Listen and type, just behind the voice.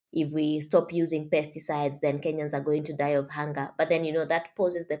if we stop using pesticides, then Kenyans are going to die of hunger. But then, that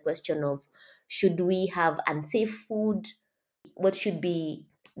poses the question of, should we have unsafe food? What should be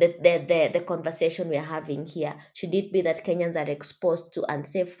the conversation we're having here? Should it be that Kenyans are exposed to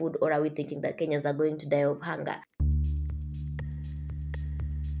unsafe food, or are we thinking that Kenyans are going to die of hunger?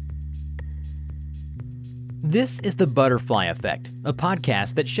 This is The Butterfly Effect, a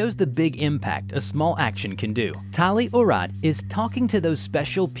podcast that shows the big impact a small action can do. Tali Orad is talking to those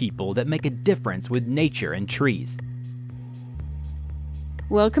special people that make a difference with nature and trees.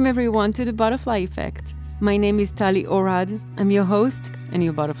 Welcome everyone to The Butterfly Effect. My name is Tali Orad. I'm your host and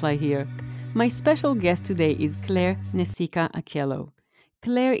your butterfly here. My special guest today is Claire Nasike Akello.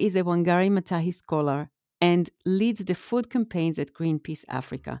 Claire is a Wangari Maathai scholar and leads the food campaigns at Greenpeace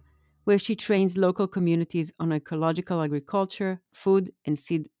Africa, where she trains local communities on ecological agriculture, food, and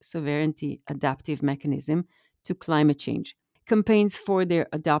seed sovereignty adaptive mechanism to climate change. Campaigns for their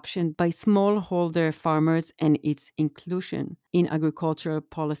adoption by smallholder farmers and its inclusion in agricultural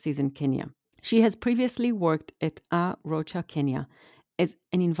policies in Kenya. She has previously worked at Rocha, Kenya, as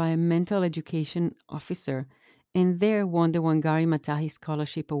an environmental education officer, and there won the Wangari Maathai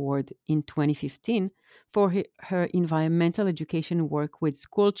Scholarship Award in 2015 for her environmental education work with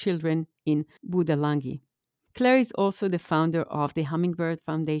school children in Budalangi. Claire is also the founder of the Hummingbird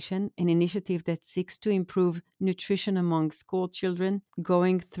Foundation, an initiative that seeks to improve nutrition among school children,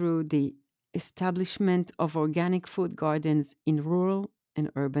 going through the establishment of organic food gardens in rural and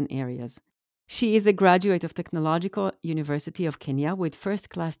urban areas. She is a graduate of Technological University of Kenya with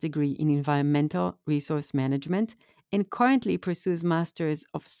first-class degree in environmental resource management and currently pursues Masters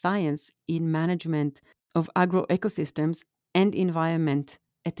of Science in Management of Agroecosystems and Environment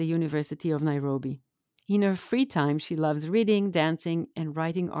at the University of Nairobi. In her free time, she loves reading, dancing, and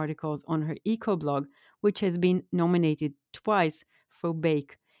writing articles on her eco-blog, which has been nominated twice for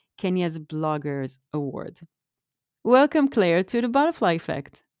Bake, Kenya's Bloggers Award. Welcome, Claire, to The Butterfly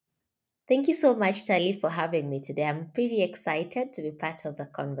Effect. Thank you so much, Tali, for having me today. I'm pretty excited to be part of the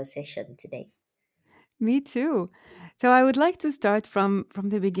conversation today. Me too. So I would like to start from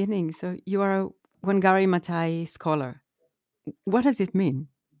the beginning. So you are a Wangari Maathai scholar. What does it mean?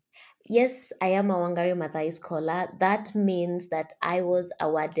 Yes, I am a Wangari Maathai scholar. That means that I was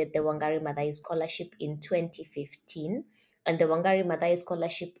awarded the Wangari Maathai Scholarship in 2015. And the Wangari Maathai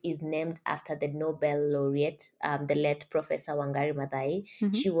Scholarship is named after the Nobel laureate, the late Professor Wangari Maathai.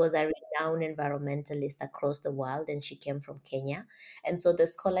 Mhm. She was a renowned environmentalist across the world, and she came from Kenya. And so the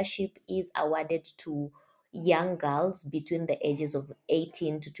scholarship is awarded to young girls between the ages of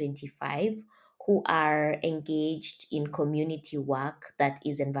 18 to 25 who are engaged in community work that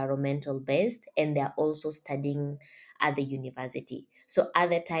is environmental based, and they're also studying at the university. So at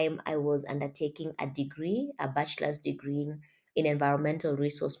the time, I was undertaking a degree, a bachelor's degree in environmental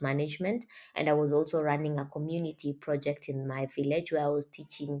resource management, and I was also running a community project in my village where I was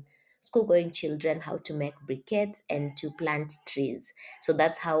teaching school going children how to make briquettes and to plant trees. So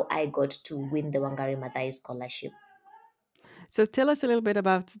that's how I got to win the Wangari Maathai scholarship. So tell us a little bit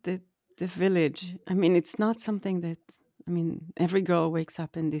about the village. I mean, it's not something that, I mean, every girl wakes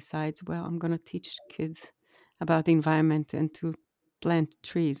up and decides, well, I'm going to teach kids about the environment and to plant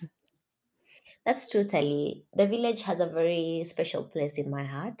trees. That's totally. The village has a very special place in my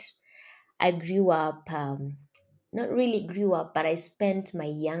heart. I grew up, not really grew up, but I spent my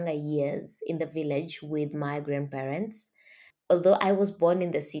younger years in the village with my grandparents. Although I was born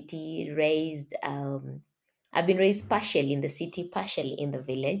in the city, I've been raised partially in the city, partially in the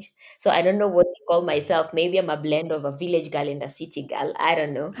village. So I don't know what to call myself. Maybe I'm a blend of a village girl and a city girl. I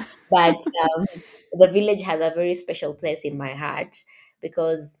don't know. But the village has a very special place in my heart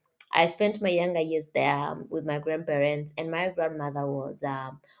because I spent my younger years there with my grandparents, and my grandmother was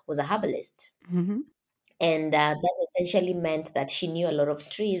a herbalist, Hmm. and that essentially meant that she knew a lot of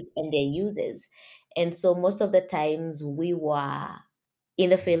trees and their uses. And so most of the times we were in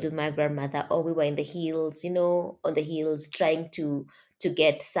the field with my grandmother, or we were in the hills, on the hills trying to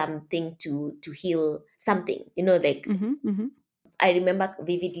get something to heal something, like Hmm. Hmm. I remember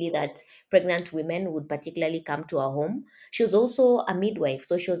vividly that pregnant women would particularly come to our home. She was also a midwife,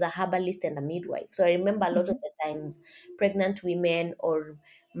 so she was a herbalist and a midwife. So I remember a lot Hmm. of the times pregnant women or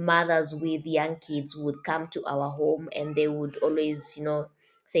mothers with young kids would come to our home, and they would always,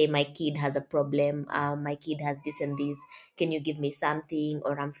 say, my kid has a problem, my kid has this and this, can you give me something?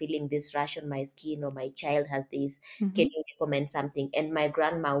 Or I'm feeling this rash on my skin, or my child has this, can Hmm. you recommend something? And my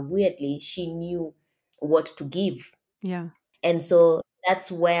grandma, weirdly, she knew what to give. Yeah. And so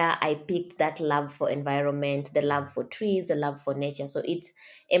that's where I picked that love for environment, the love for trees, the love for nature. So it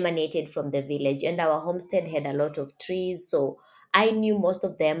emanated from the village. And our homestead had a lot of trees. So I knew most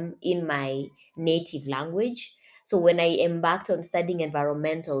of them in my native language. So when I embarked on studying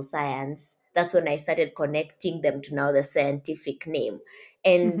environmental science, that's when I started connecting them to now the scientific name.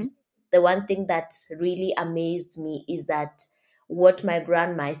 And Hmm. the one thing that really amazed me is that what my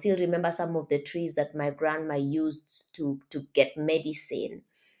grandma, I still remember some of the trees that my grandma used to get medicine.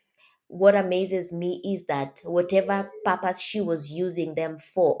 What amazes me is that whatever purpose she was using them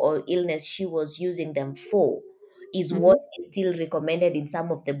for, or illness she was using them for, is what Hmm. is still recommended in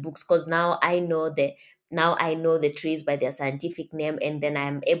some of the books. Because now I know the trees by their scientific name, and then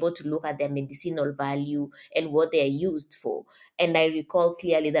I'm able to look at their medicinal value and what they are used for. And I recall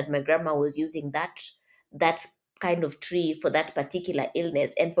clearly that my grandma was using that kind of tree for that particular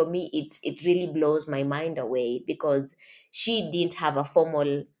illness. And for me, it really blows my mind away, because she didn't have a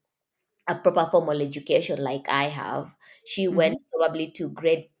proper formal education like I have. She Hmm. went probably to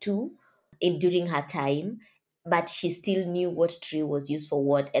grade two in during her time, but she still knew what tree was used for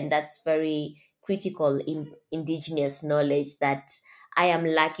what, and that's very critical in indigenous knowledge that I am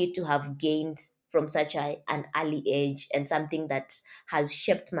lucky to have gained from such an early age, and something that has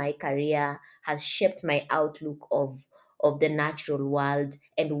shaped my career, has shaped my outlook of the natural world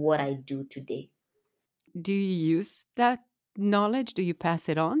and what I do today. Do you use that knowledge? Do you pass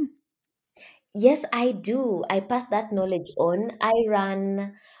it on? Yes, I do. I pass that knowledge on. I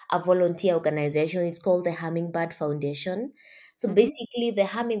run a volunteer organization. It's called the Hummingbird Foundation. So Hmm. basically, the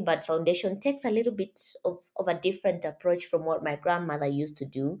Hummingbird Foundation takes a little bit of a different approach from what my grandmother used to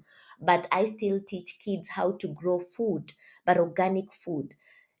do. But I still teach kids how to grow food, but organic food.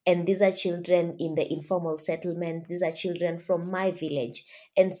 And these are children in the informal settlements, these are children from my village.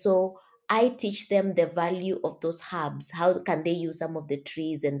 And so I teach them the value of those herbs. How can they use some of the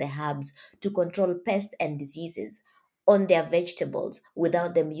trees and the herbs to control pests and diseases on their vegetables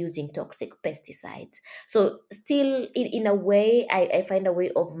without them using toxic pesticides? So, still, in a way, I find a way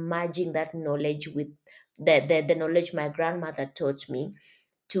of merging that knowledge with the knowledge my grandmother taught me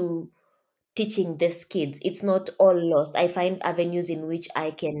to teaching these kids. It's not all lost. I find avenues in which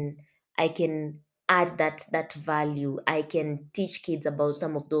I can add that value. I can teach kids about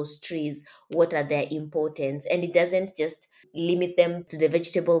some of those trees, what are their importance, and it doesn't just limit them to the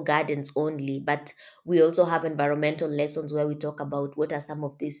vegetable gardens only, but we also have environmental lessons where we talk about what are some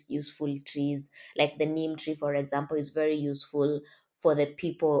of these useful trees. Like the neem tree, for example, is very useful for the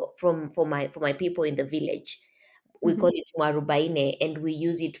people for my people in the village. We Hmm. call it mwarubaine, and we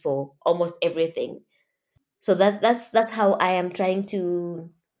use it for almost everything. So that's how I am trying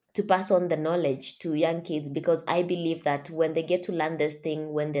to pass on the knowledge to young kids, because I believe that when they get to learn this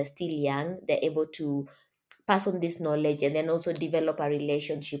thing when they're still young, they're able to pass on this knowledge and then also develop a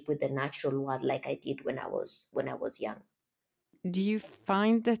relationship with the natural world, like I did when I was young. Do you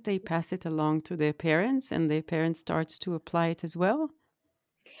find that they pass it along to their parents and their parents starts to apply it as well?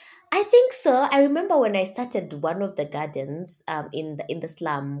 I think so. I remember when I started one of the gardens in the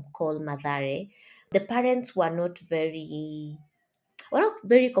slum called Madare, the parents were not very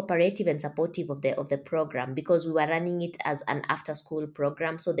cooperative and supportive of the program, because we were running it as an after school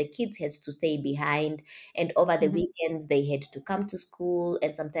program, so the kids had to stay behind, and over the Hmm. weekends they had to come to school,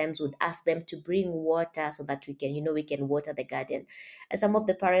 and sometimes would ask them to bring water so that we can water the garden. And some of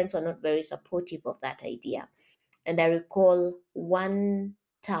the parents were not very supportive of that idea. And I recall one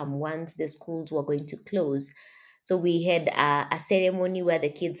term, once the schools were going to close, so we had a ceremony where the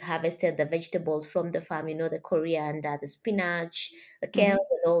kids harvested the vegetables from the farm, the coriander, the spinach, the kales, Hmm.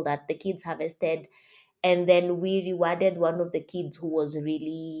 and all that. The kids harvested. And then we rewarded one of the kids who was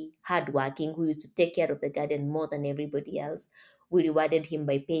really hardworking, who used to take care of the garden more than everybody else. We rewarded him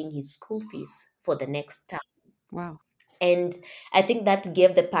by paying his school fees for the next term. Wow. And I think that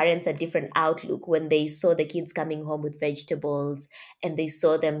gave the parents a different outlook when they saw the kids coming home with vegetables, and they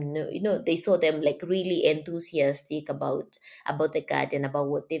saw them, they saw them like really enthusiastic about the garden, about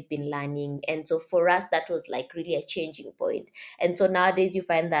what they've been learning. And so for us, that was like really a changing point. And so nowadays you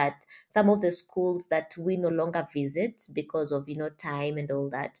find that some of the schools that we no longer visit because of, time and all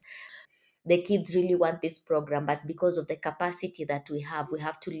that, the kids really want this program, but because of the capacity that we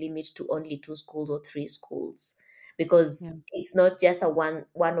have to limit to only two schools or three schools, Yeah. because it's not just a one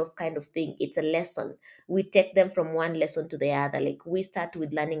off kind of thing. It's a lesson. We take them from one lesson to the other. Like, we start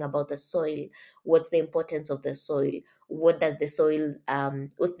with learning about the soil. What's the importance of the soil? What does the soil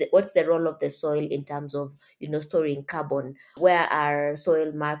what's the role of the soil in terms of storing carbon? Where are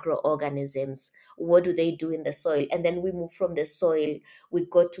soil microorganisms? What do they do in the soil? And then we move from the soil, we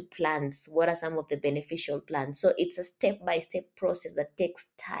go to plants. What are some of the beneficial plants? So it's a step by step process that takes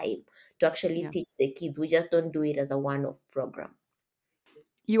time to actually Yeah. teach the kids. We just don't do it as a one off program.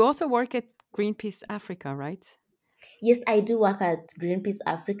 You also work at Greenpeace Africa, right? Yes, I do work at Greenpeace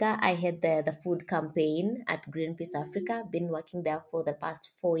Africa. I head the food campaign at Greenpeace Africa. Been working there for the past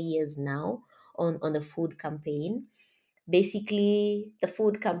 4 years now on the food campaign. Basically, the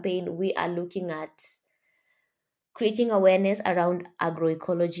food campaign, we are looking at creating awareness around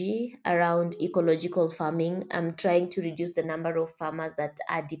agroecology, around ecological farming. I'm trying to reduce the number of farmers that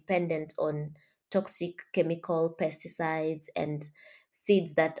are dependent on toxic chemical pesticides and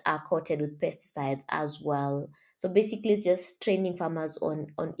seeds that are coated with pesticides as well. So basically, it's just training farmers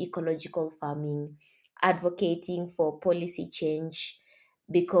on ecological farming, advocating for policy change,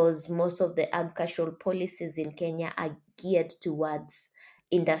 because most of the agricultural policies in Kenya are geared towards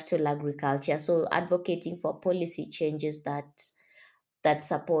industrial agriculture. So advocating for policy changes that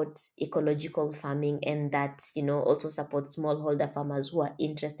support ecological farming, and that also support smallholder farmers who are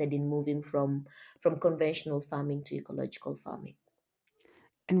interested in moving from conventional farming to ecological farming.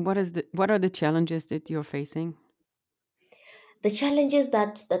 And what are the challenges that you're facing? The challenges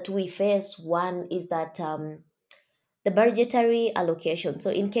that we face, one is that the budgetary allocation. So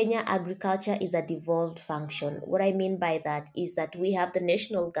in Kenya, agriculture is a devolved function. What I mean by that is that we have the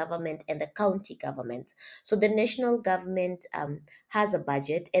national government and the county government. So the national government has a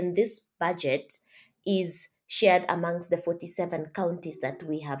budget, and this budget is shared amongst the 47 counties that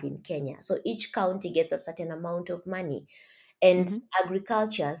we have in Kenya. So each county gets a certain amount of money, and Hmm.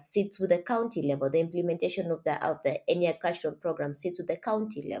 agriculture sits with the county level. The implementation of the any agricultural program sits with the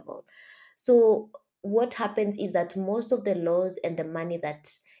county level. So what happens is that most of the laws and the money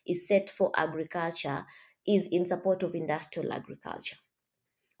that is set for agriculture is in support of industrial agriculture.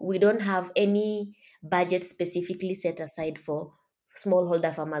 We don't have any budget specifically set aside for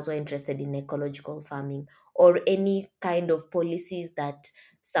smallholder farmers who are interested in ecological farming, or any kind of policies that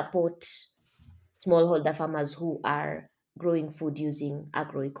support smallholder farmers who are growing food using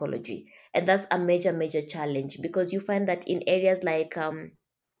agroecology. And that's a major, major challenge, because you find that in areas like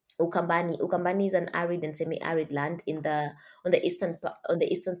Ukambani is an arid and semi-arid land on the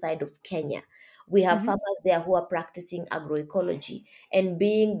eastern side of Kenya. We have Hmm. farmers there who are practicing agroecology, and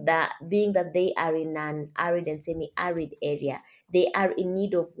being that they are in an arid and semi-arid area, they are in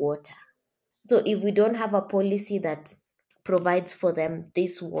need of water. So if we don't have a policy that provides for them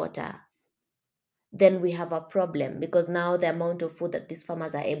this water, then we have a problem, because now the amount of food that these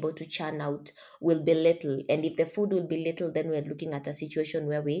farmers are able to churn out will be little. And if the food will be little, then we're looking at a situation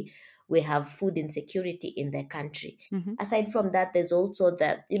where we have food insecurity in the country. Hmm. Aside from that, there's also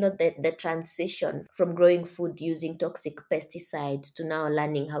the transition from growing food using toxic pesticides to now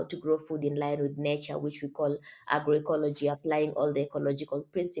learning how to grow food in line with nature, which we call agroecology, applying all the ecological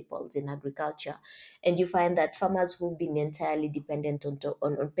principles in agriculture. And you find that farmers who've been entirely dependent on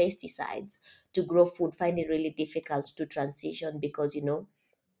pesticides to grow food find it really difficult to transition, because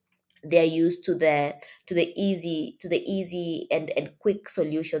they're used to the easy and quick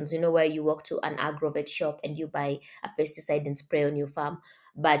solutions, where you walk to an agrovet shop and you buy a pesticide and spray on your farm,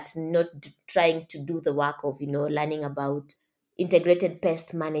 but not trying to do the work of learning about integrated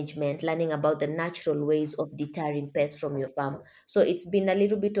pest management, learning about the natural ways of deterring pests from your farm. So it's been a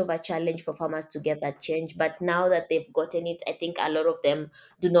little bit of a challenge for farmers to get that change, but now that they've gotten it, I think a lot of them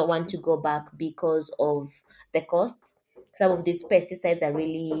do not want to go back because of the costs. Some of these pesticides are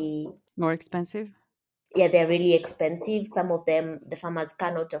really, More expensive? yeah, they're really expensive. Some of them the farmers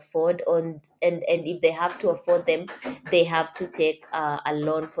cannot afford, and if they have to afford them, they have to take a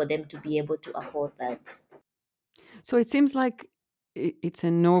loan for them to be able to afford that. So it seems like it's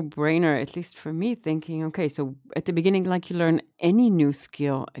a no-brainer, at least for me, thinking, okay, so at the beginning, like you learn any new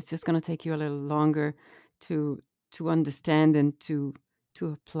skill, it's just going to take you a little longer to understand and to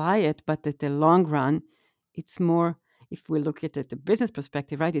apply it. But at the long run, it's more, if we look at it the business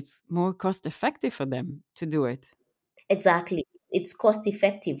perspective, right? It's more cost effective for them to do it. Exactly. It's cost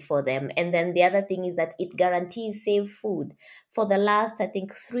effective for them. And then the other thing is that it guarantees safe food. For the last, I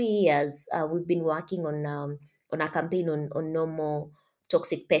think, 3 years, we've been working on a campaign on no more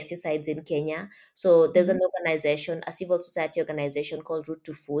toxic pesticides in Kenya. So there's Hmm. an organization, a civil society organization called Root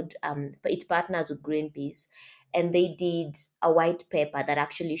to Food. But it partners with Greenpeace, and they did a white paper that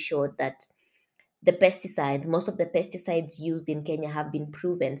actually showed that most of the pesticides used in Kenya have been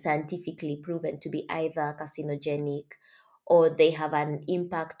proven, scientifically proven, to be either carcinogenic, or they have an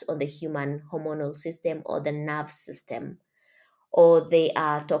impact on the human hormonal system or the nerve system, or they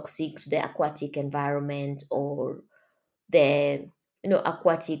are toxic to the aquatic environment, or the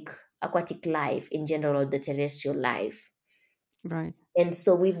aquatic life in general, or the terrestrial life. Right. And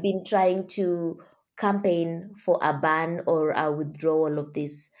so we've been trying to campaign for a ban or a withdrawal of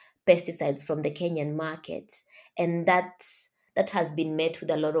these pesticides from the Kenyan market. And that has been met with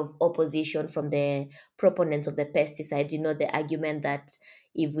a lot of opposition from the proponents of the pesticides. The argument that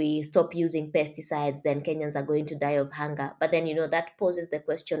if we stop using pesticides, then Kenyans are going to die of hunger. But then, that poses the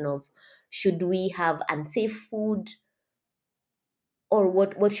question of, should we have unsafe food, or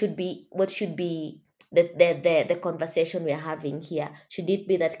what should be the conversation we're having here? Should it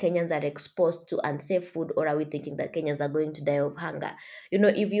be that Kenyans are exposed to unsafe food, or are we thinking that Kenyans are going to die of hunger?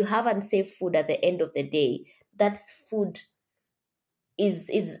 If you have unsafe food, at the end of the day, that food is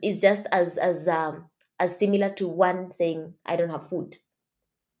just as similar to one saying, I don't have food,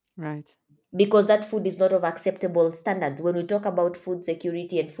 Right. because that food is not of acceptable standards. When we talk about food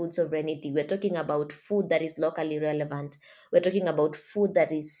security and food sovereignty, we're talking about food that is locally relevant. We're talking about food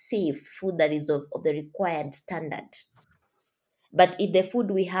that is safe, food that is of the required standard. But if the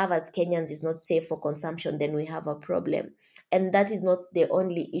food we have as Kenyans is not safe for consumption, then we have a problem. And that is not the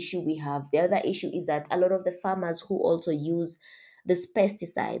only issue we have. The other issue is that a lot of the farmers who also use these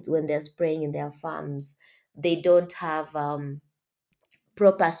pesticides when they're spraying in their farms, they don't have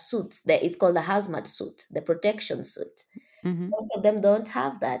proper suits. It's called a hazmat suit, the protection suit. Mm-hmm. Most of them don't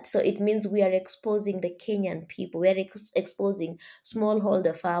have that. So it means we are exposing the Kenyan people, we are exposing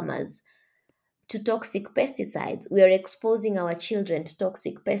smallholder farmers to toxic pesticides. We are exposing our children to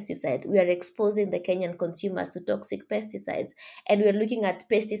toxic pesticides. We are exposing the Kenyan consumers to toxic pesticides. And we are looking at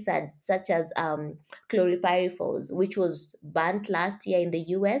pesticides such as chlorpyrifos, which was banned last year in the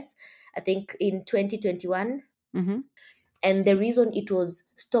US, I think in 2021. Mm-hmm. And the reason it was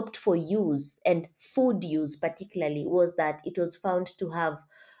stopped for use, and food use particularly, was that it was found to have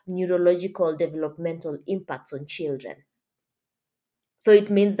neurological developmental impacts on children. So it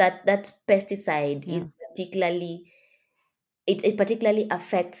means that that pesticide Yeah. is particularly, it particularly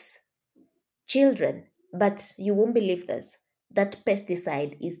affects children. But you won't believe this, that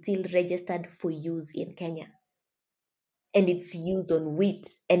pesticide is still registered for use in Kenya, and it's used on wheat,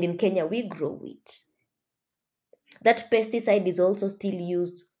 and in Kenya we grow wheat. That pesticide is also still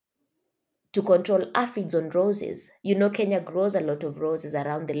used to control aphids on roses. Kenya grows a lot of roses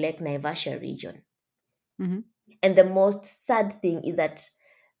around the Lake Naivasha region. Mm-hmm. And the most sad thing is that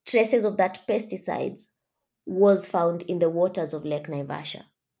traces of that pesticides was found in the waters of Lake Naivasha.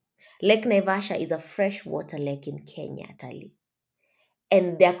 Lake Naivasha is a freshwater lake in Kenya, Tali.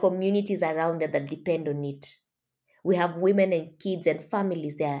 And there are communities around there that depend on it. We have women and kids and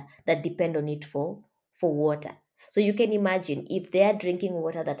families there that depend on it for water. So you can imagine, if they are drinking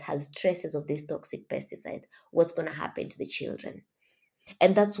water that has traces of this toxic pesticide, what's going to happen to the children?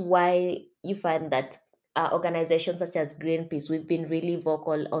 And that's why you find that organizations such as Greenpeace, we've been really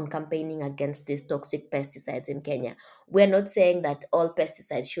vocal on campaigning against these toxic pesticides in Kenya. We're not saying that all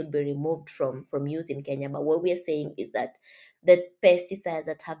pesticides should be removed from use in Kenya, but what we're saying is that the pesticides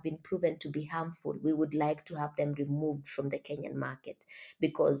that have been proven to be harmful, we would like to have them removed from the Kenyan market,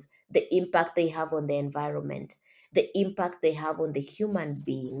 because the impact they have on the environment, the impact they have on the human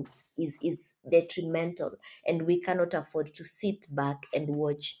beings is detrimental, and we cannot afford to sit back and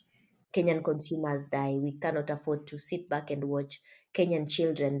watch Kenyan consumers die. We cannot afford to sit back and watch Kenyan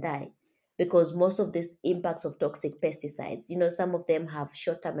children die, because most of these impacts of toxic pesticides, some of them have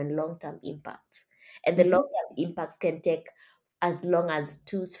short term and long term impacts. And the Mm-hmm. long term impacts can take as long as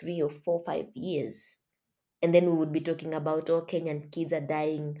 2, 3, or 4, 5 years. And then we would be talking about, oh, Kenyan kids are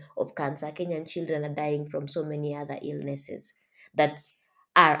dying of cancer, Kenyan children are dying from so many other illnesses that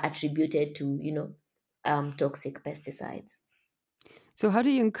are attributed to, toxic pesticides. So, how do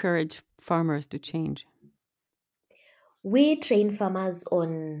you encourage farmers to change? We train farmers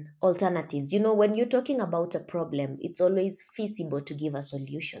on alternatives. When you're talking about a problem, it's always feasible to give a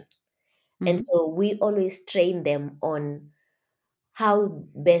solution. And Mm-hmm. so we always train them on how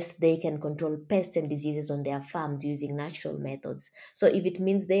best they can control pests and diseases on their farms using natural methods. So if it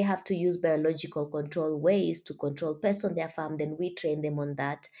means they have to use biological control ways to control pests on their farm, then we train them on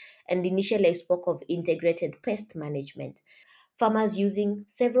that. And initially I spoke of integrated pest management, farmers using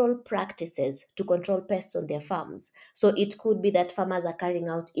several practices to control pests on their farms. So it could be that farmers are carrying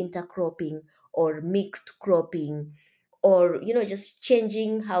out intercropping or mixed cropping, or just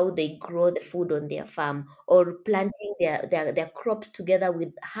changing how they grow the food on their farm, or planting their crops together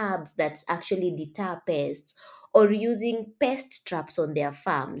with herbs that actually deter pests, or using pest traps on their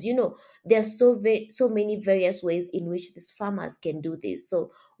farms. There are so many various ways in which these farmers can do this.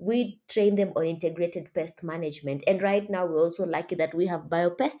 So we train them on integrated pest management. And right now, we're also lucky that we have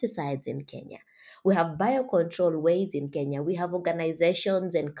biopesticides in Kenya. We have biocontrol ways in Kenya. We have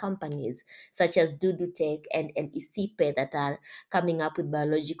organizations and companies such as Dudutech and Isipe that are coming up with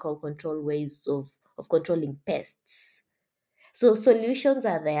biological control ways of controlling pests. So solutions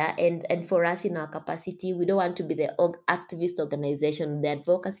are there, and for us in our capacity, we don't want to be the activist organization, the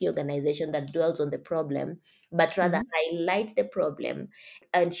advocacy organization that dwells on the problem, but rather Hmm. highlight the problem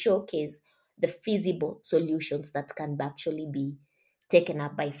and showcase the feasible solutions that can actually be taken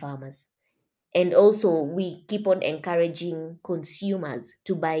up by farmers. And also, we keep on encouraging consumers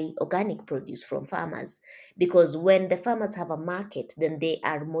to buy organic produce from farmers, because when the farmers have a market, then they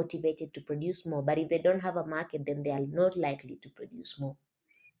are motivated to produce more. But if they don't have a market, then they are not likely to produce more.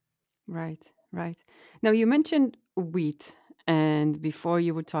 Right, right. Now, you mentioned wheat, and before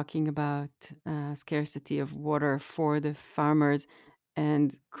you were talking about scarcity of water for the farmers.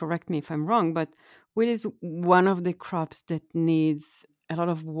 And correct me if I'm wrong, but wheat is one of the crops that needs a lot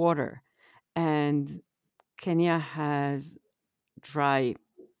of water. And Kenya has dry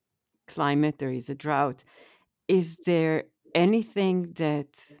climate, there is a drought. Is there anything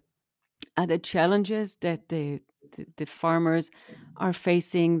that other challenges that the farmers are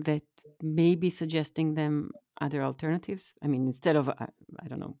facing that may be suggesting them other alternatives? I mean, instead of, I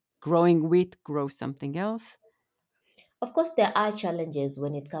don't know, growing wheat, grow something else? Of course, there are challenges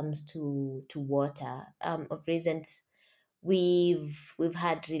when it comes to water. Of recent, we've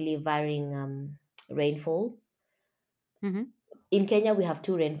had really varying rainfall. Hmm. In Kenya, we have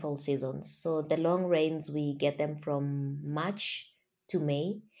two rainfall seasons. So the long rains, we get them from March to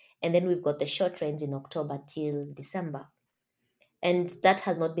May, and then we've got the short rains in October till December. And that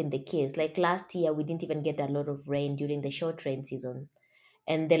has not been the case. Like last year, we didn't even get a lot of rain during the short rain season.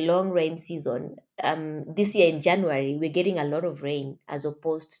 And the long rain season, this year in January, we're getting a lot of rain as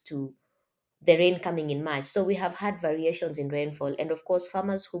opposed to the rain coming in March. So we have had variations in rainfall. And of course,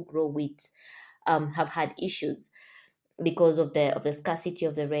 farmers who grow wheat have had issues because of the scarcity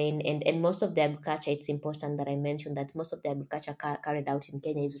of the rain, and most of the agriculture, it's important that I mentioned that most of the agriculture carried out in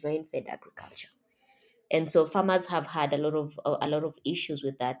Kenya is rain fed agriculture. And so farmers have had a lot of issues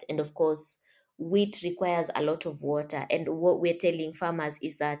with that. And of course, wheat requires a lot of water, and what we're telling farmers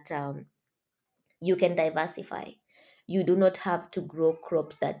is that you can diversify. You do not have to grow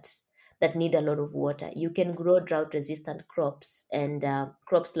crops that need a lot of water. You can grow drought resistant crops, and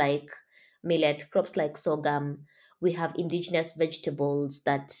crops like millet, crops like sorghum. We have indigenous vegetables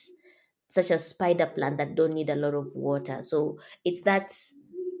that, such as spider plant, that don't need a lot of water. So it's that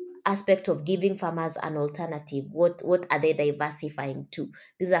aspect of giving farmers an alternative. What are they diversifying to?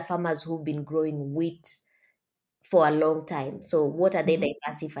 These are farmers who've been growing wheat for a long time. So what are they Hmm.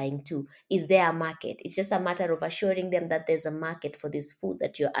 diversifying to? Is there a market? It's just a matter of assuring them that there's a market for this food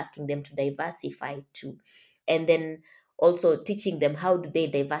that you're asking them to diversify to. And then also teaching them, how do they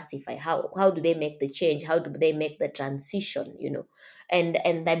diversify? How do they make the change? How do they make the transition, And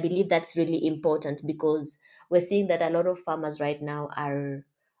I believe that's really important, because we're seeing that a lot of farmers right now are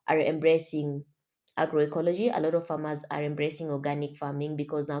embracing agroecology. A lot of farmers are embracing organic farming,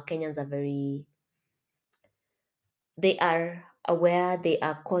 because now Kenyans are very, they are aware, they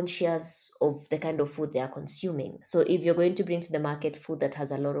are conscious of the kind of food they are consuming. So if you're going to bring to the market food that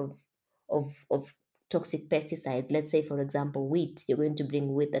has a lot of toxic pesticide, let's say for example wheat, you're going to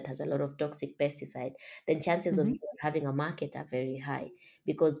bring wheat that has a lot of toxic pesticide, then chances of Hmm. you having a market are very high,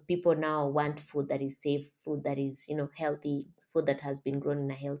 because people now want food that is safe, food that is, healthy, food that has been grown in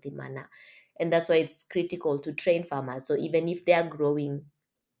a healthy manner. And that's why it's critical to train farmers. So even if they are growing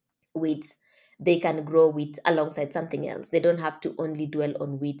wheat, they can grow wheat alongside something else. They don't have to only dwell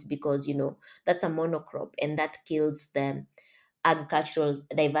on wheat, because that's a monocrop, and that kills the agricultural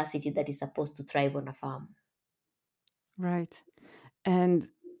diversity that is supposed to thrive on a farm. Right. And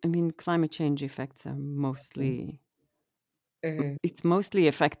I mean, climate change effects are Hmm. it's mostly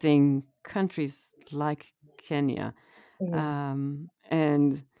affecting countries like Kenya, Hmm.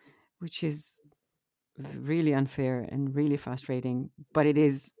 and which is really unfair and really frustrating, but it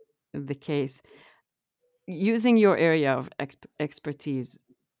is the case. Using your area of expertise,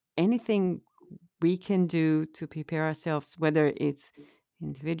 anything we can do to prepare ourselves, whether it's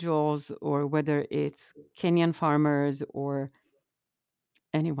individuals or whether it's Kenyan farmers or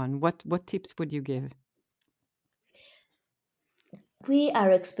anyone, what tips would you give? We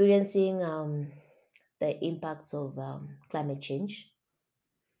are experiencing the impacts of climate change,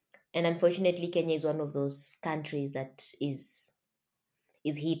 and unfortunately, Kenya is one of those countries that is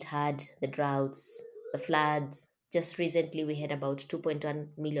hit hard. The droughts, the floods. Just recently, we had about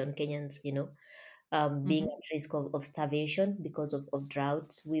 2.1 million Kenyans, being Hmm. at risk of starvation because of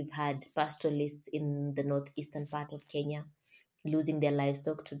drought. We've had pastoralists in the northeastern part of Kenya losing their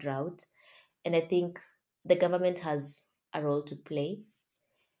livestock to drought. And I think the government has a role to play.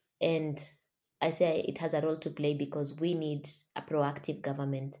 And I say it has a role to play because we need a proactive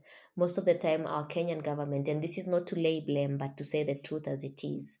government. Most of the time, our Kenyan government, and this is not to lay blame, but to say the truth as it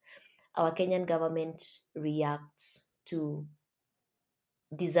is, our Kenyan government reacts to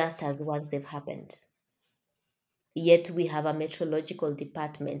disasters once they've happened. Yet we have a meteorological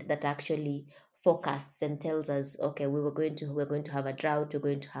department that actually forecasts and tells us, okay, we're going to have a drought, we're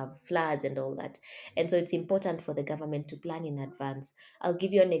going to have floods and all that. And so it's important for the government to plan in advance. I'll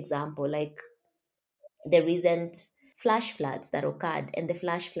give you an example, like the recent flash floods that occurred, and the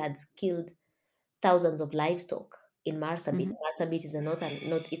flash floods killed thousands of livestock in Marsabit. Hmm. Marsabit is a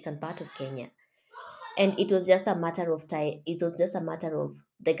northeastern part of Kenya. And it was just a matter of time, it was just a matter of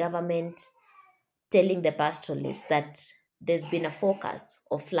the government telling the pastoralists that there's been a forecast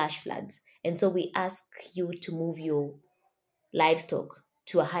of flash floods. And so we ask you to move your livestock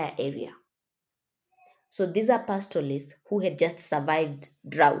to a higher area. So these are pastoralists who had just survived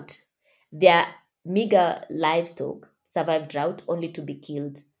drought. Their meager livestock survived drought only to be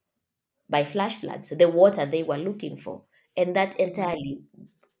killed by flash floods, the water they were looking for. And that entirely,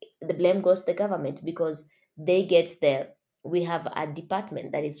 the blame goes to the government because they get there. We have a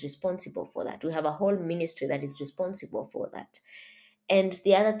department that is responsible for that. We have a whole ministry that is responsible for that. And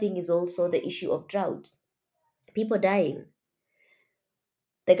the other thing is also the issue of drought. People dying.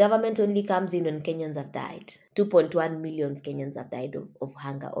 The government only comes in when Kenyans have died. 2.1 million Kenyans have died of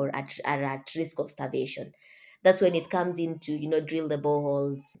hunger or are at risk of starvation. That's when it comes in to, drill the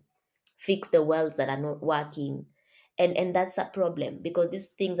boreholes, fix the wells that are not working. And that's a problem because these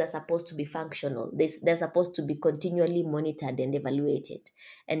things are supposed to be functional. They're supposed to be continually monitored and evaluated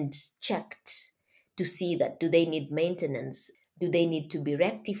and checked to see that do they need maintenance? Do they need to be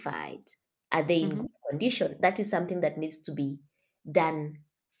rectified? Are they in Hmm. good condition? That is something that needs to be done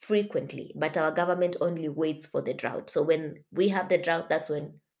frequently. But our government only waits for the drought. So when we have the drought, that's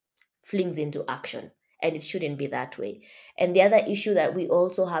when flings into action. And it shouldn't be that way. And the other issue that we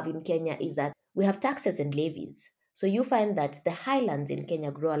also have in Kenya is that we have taxes and levies. So you find that the highlands in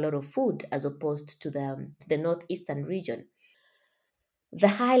Kenya grow a lot of food as opposed to the northeastern region. The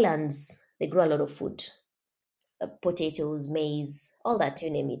highlands, they grow a lot of food, potatoes, maize, all that, you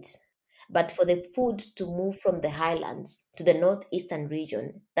name it. But for the food to move from the highlands to the northeastern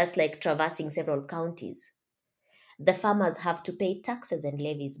region, that's like traversing several counties. The farmers have to pay taxes and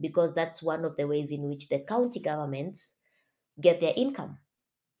levies because that's one of the ways in which the county governments get their income.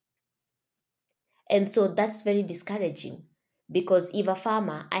 And so that's very discouraging because if a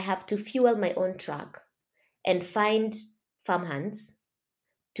farmer, I have to fuel my own truck and find farmhands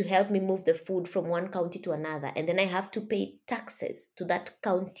to help me move the food from one county to another, and then I have to pay taxes to that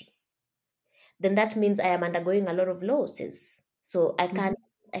county, then that means I am undergoing a lot of losses. So Hmm.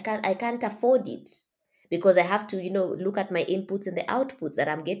 I can't afford it because I have to, look at my inputs and the outputs that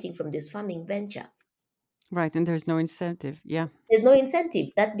I'm getting from this farming venture. Right, and there's no incentive. Yeah. There's no incentive.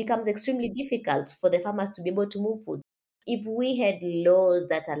 That becomes extremely difficult for the farmers to be able to move food. If we had laws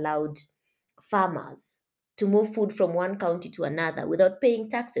that allowed farmers to move food from one county to another without paying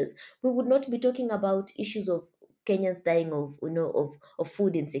taxes, we would not be talking about issues of Kenyans dying of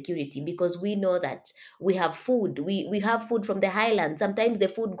food insecurity because we know that we have food. We have food from the highlands. Sometimes the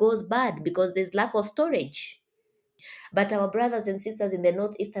food goes bad because there's lack of storage. But our brothers and sisters in the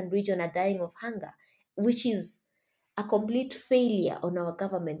northeastern region are dying of hunger, which is a complete failure on our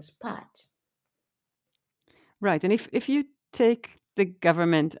government's part. Right. And if you take the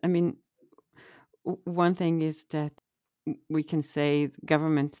government, I mean, one thing is that we can say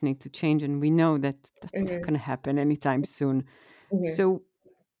governments need to change, and we know that that's not Mhm, going to happen anytime soon. mhm, So,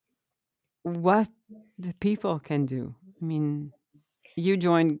 what the people can do? I mean, you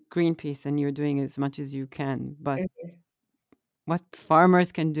joined Greenpeace and you're doing as much as you can, but mhm. what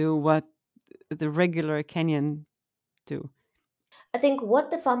farmers can do, what the regular Kenyan do. I think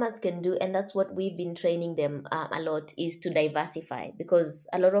what the farmers can do, and that's what we've been training them a lot, is to diversify because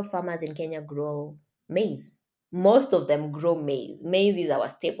a lot of farmers in Kenya grow maize. Most of them grow maize. Maize is our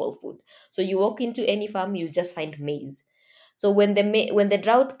staple food. So you walk into any farm, you just find maize. So when the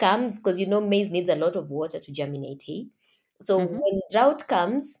drought comes, because maize needs a lot of water to germinate, hey? So Hmm. when drought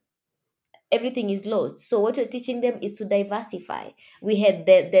comes, everything is lost. So what you're teaching them is to diversify. We had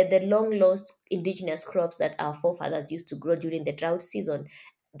the long lost indigenous crops that our forefathers used to grow during the drought season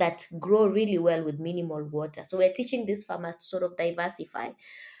that grow really well with minimal water. So we're teaching these farmers to sort of diversify,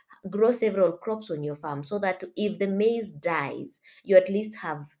 grow several crops on your farm so that if the maize dies, you at least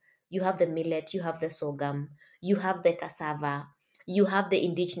have the millet, you have the sorghum, you have the cassava, you have the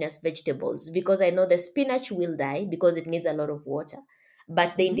indigenous vegetables, because I know the spinach will die because it needs a lot of water,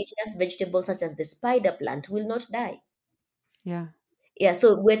 but the Hmm. indigenous vegetables such as the spider plant will not die. Yeah. Yeah,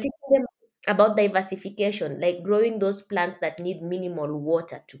 so we're teaching them. about diversification, like growing those plants that need minimal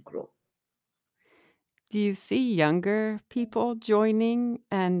water to grow. Do you see younger people joining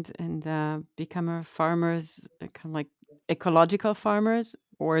and become farmers, kind of like ecological farmers,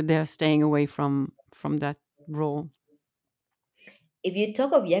 or they're staying away from that role? If you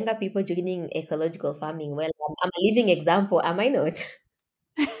talk of younger people joining ecological farming, well, I'm a living example, am I not?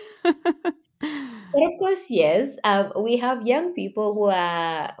 But of course, yes. We have young people who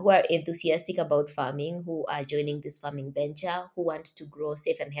are enthusiastic about farming, who are joining this farming venture, who want to grow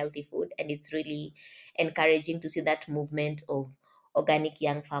safe and healthy food, and it's really encouraging to see that movement of organic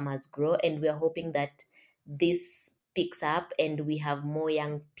young farmers grow. And we are hoping that this picks up, and we have more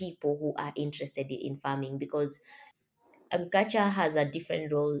young people who are interested in farming, because agriculture has a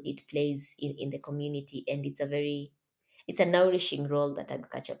different role it plays in the community, and it's a nourishing role that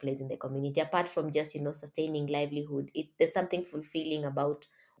agriculture plays in the community. Apart from just sustaining livelihood, there's something fulfilling about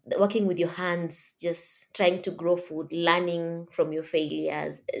working with your hands, just trying to grow food, learning from your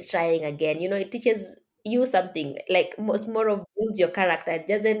failures, trying again. It teaches you something, like most more of builds your character. It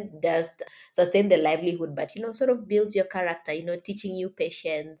doesn't just sustain the livelihood, but sort of builds your character, teaching you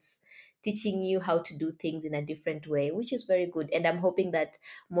patience, teaching you how to do things in a different way, which is very good. And I'm hoping that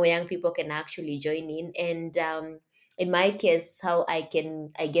more young people can actually join in. And in my case, how I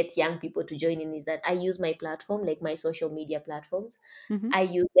get young people to join in is that I use my platform, like my social media platforms. Hmm. I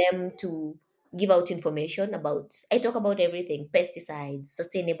use them to give out information about, I talk about everything: pesticides,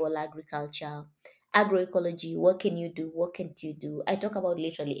 sustainable agriculture, agroecology. What can you do? What can't you do? I talk about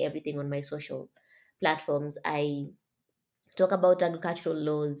literally everything on my social platforms. I talk about agricultural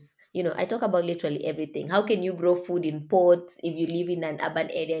laws. I talk about literally everything. How can you grow food in pots if you live in an urban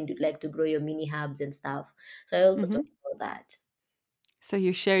area and you'd like to grow your mini hubs and stuff? So I also Hmm. talk about that. So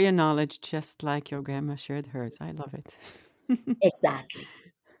you share your knowledge just like your grandma shared hers. I love it. Exactly.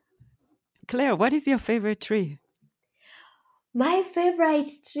 Claire, what is your favorite tree? My favorite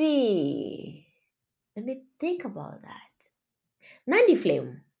tree. Let me think about that. Nandi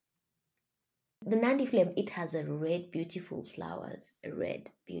flame. The Nandi flame, it has a red, beautiful flowers.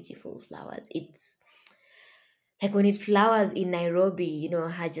 Red, beautiful flowers. It's like when it flowers in Nairobi,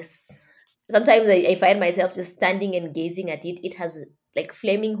 I just sometimes I find myself just standing and gazing at it. It has like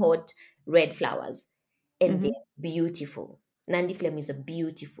flaming hot red flowers, and Hmm. they're beautiful. Nandi flame is a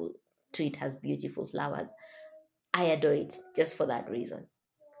beautiful tree. It has beautiful flowers. I adore it just for that reason.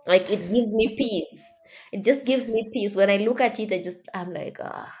 Like, it gives me peace. It just gives me peace. When I look at it, I'm like,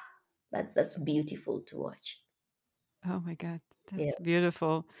 that's beautiful to watch. Oh my God, Yeah. that's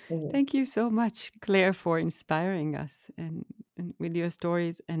beautiful. Mhm. Thank you so much, Claire, for inspiring us and with your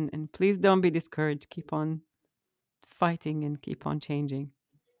stories. And please don't be discouraged. Keep on fighting and keep on changing.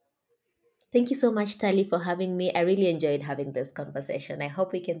 Thank you so much, Tali, for having me. I really enjoyed having this conversation. I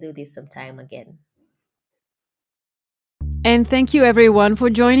hope we can do this sometime again. And thank you, everyone, for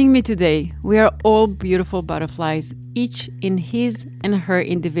joining me today. We are all beautiful butterflies, each in his and her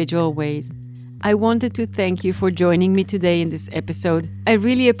individual ways. I wanted to thank you for joining me today in this episode. I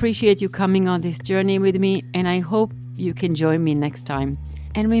really appreciate you coming on this journey with me, and I hope you can join me next time.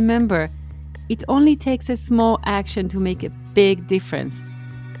 And remember, it only takes a small action to make a big difference.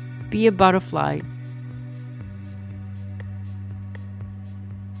 Be a butterfly.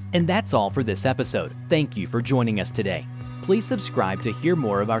 And that's all for this episode. Thank you for joining us today. Please subscribe to hear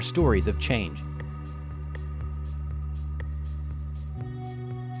more of our stories of change.